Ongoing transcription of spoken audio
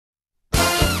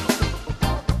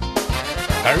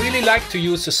I really like to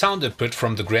use the sound input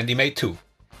from the GrandMA 2.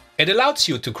 It allows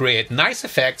you to create nice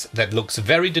effects that looks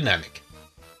very dynamic.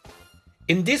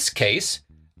 In this case,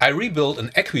 I rebuilt an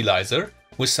equalizer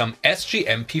with some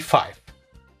SGMP5.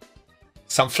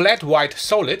 Some flat white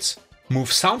solids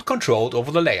move sound controlled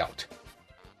over the layout.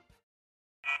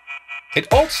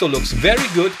 It also looks very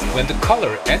good when the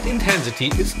color and intensity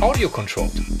is audio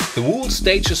controlled. The whole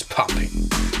stage is pumping.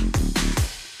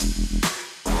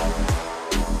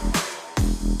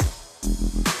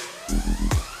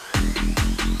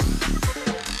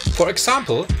 For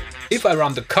example, if I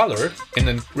run the color in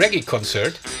a reggae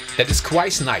concert, that is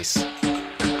quite nice.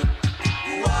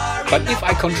 But if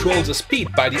I control the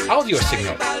speed by the audio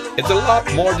signal, it's a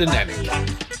lot more dynamic.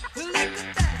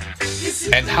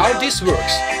 And how this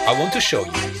works, I want to show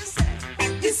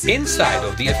you. Inside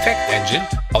of the effect engine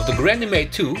of the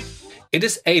GrandMA 2, it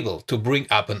is able to bring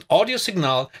up an audio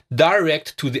signal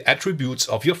direct to the attributes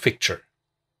of your picture.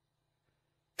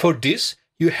 For this,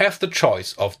 you have the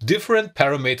choice of different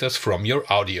parameters from your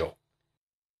audio.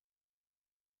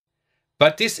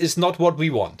 But this is not what we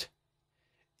want.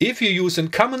 If you use a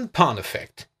common pan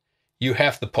effect, you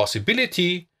have the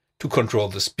possibility to control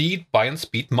the speed by a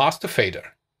speed master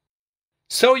fader.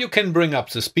 So you can bring up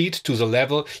the speed to the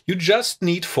level you just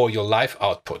need for your live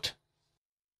output.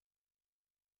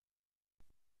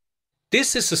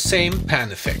 This is the same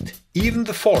pan effect, even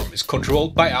the form is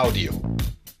controlled by audio.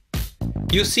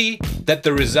 You see that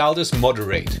the result is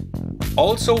moderate,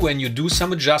 also when you do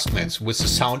some adjustments with the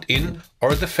sound in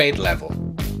or the fade level.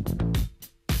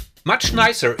 Much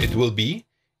nicer it will be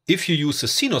if you use the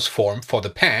sinus form for the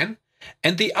pan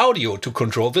and the audio to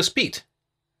control the speed.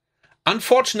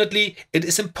 Unfortunately, it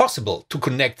is impossible to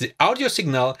connect the audio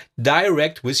signal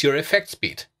direct with your effect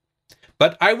speed.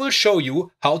 But I will show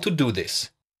you how to do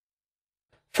this.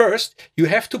 First, you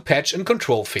have to patch and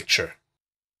control fixture.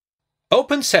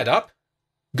 Open Setup,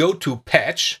 go to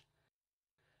Patch,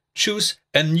 choose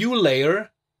a new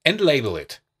layer and label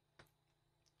it.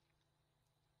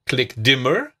 Click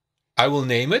Dimmer, I will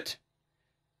name it,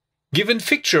 give a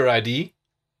fixture ID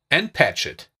and patch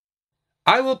it.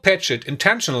 I will patch it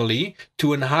intentionally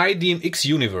to a high DMX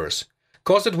universe,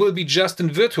 cause it will be just a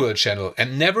virtual channel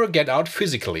and never get out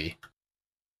physically.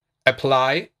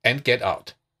 Apply and get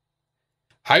out.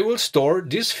 I will store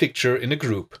this fixture in a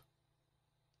group.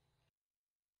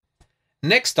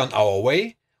 Next on our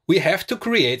way, we have to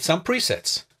create some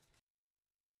presets.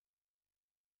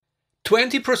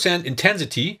 20%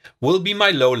 intensity will be my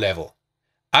low level.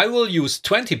 I will use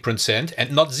 20%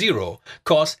 and not 0,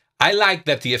 cause I like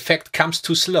that the effect comes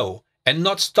too slow and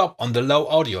not stop on the low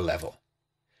audio level.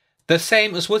 The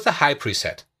same is with the high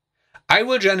preset. I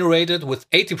will generate it with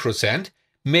 80%,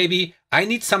 maybe I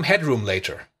need some headroom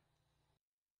later.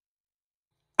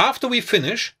 After we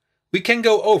finish, we can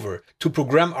go over to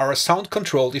program our sound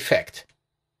controlled effect.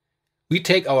 We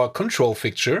take our control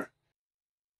fixture,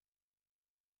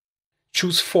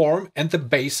 choose form and the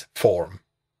base form.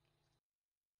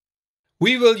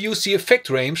 We will use the effect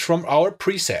range from our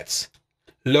presets,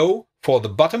 low for the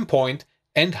bottom point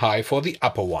and high for the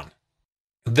upper one.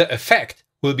 The effect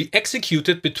will be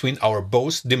executed between our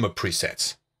both dimmer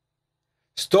presets.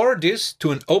 Store this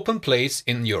to an open place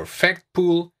in your effect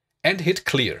pool and hit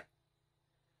clear.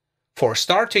 For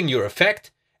starting your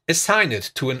effect, assign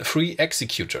it to a free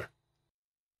executor.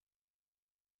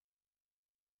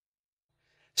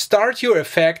 Start your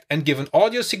effect and give an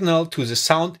audio signal to the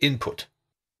sound input.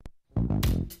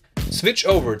 Switch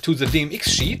over to the DMX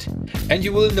sheet and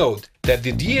you will note that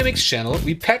the DMX channel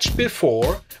we patched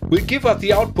before will give us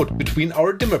the output between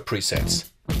our dimmer presets,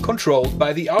 controlled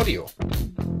by the audio.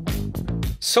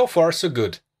 So far so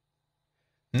good.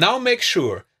 Now make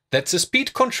sure that the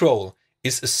speed control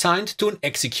is assigned to an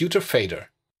executor fader.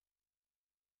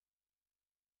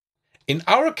 In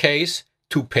our case,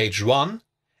 to page 1,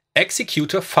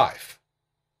 executor 5.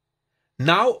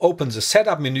 Now open the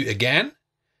setup menu again,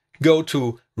 go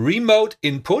to Remote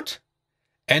Input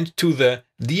and to the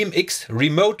DMX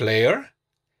Remote layer,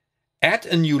 add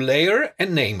a new layer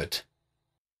and name it.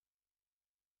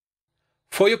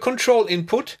 For your control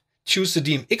input, choose the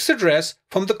DMX address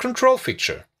from the control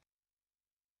fixture.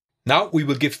 Now we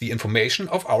will give the information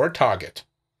of our target.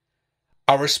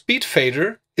 Our speed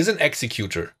fader is an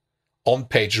executor. On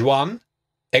page 1,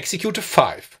 executor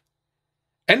 5.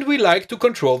 And we like to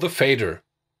control the fader.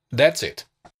 That's it.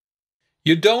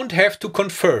 You don't have to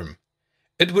confirm.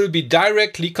 It will be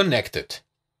directly connected.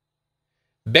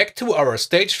 Back to our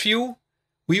stage view,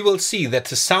 we will see that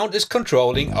the sound is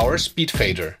controlling our speed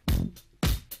fader.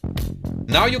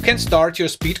 Now you can start your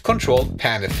speed controlled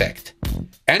pan effect.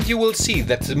 And you will see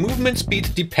that the movement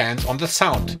speed depends on the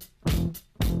sound.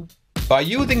 By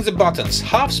using the buttons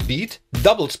half speed,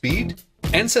 double speed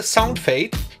and the sound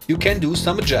fade, you can do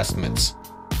some adjustments.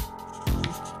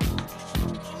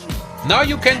 Now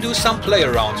you can do some play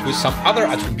arounds with some other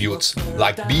attributes,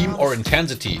 like beam or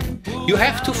intensity. You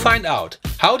have to find out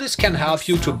how this can help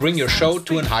you to bring your show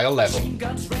to a higher level.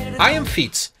 I am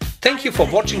Fietz. Thank you for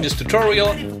watching this tutorial,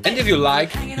 and if you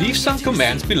like, leave some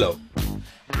comments below.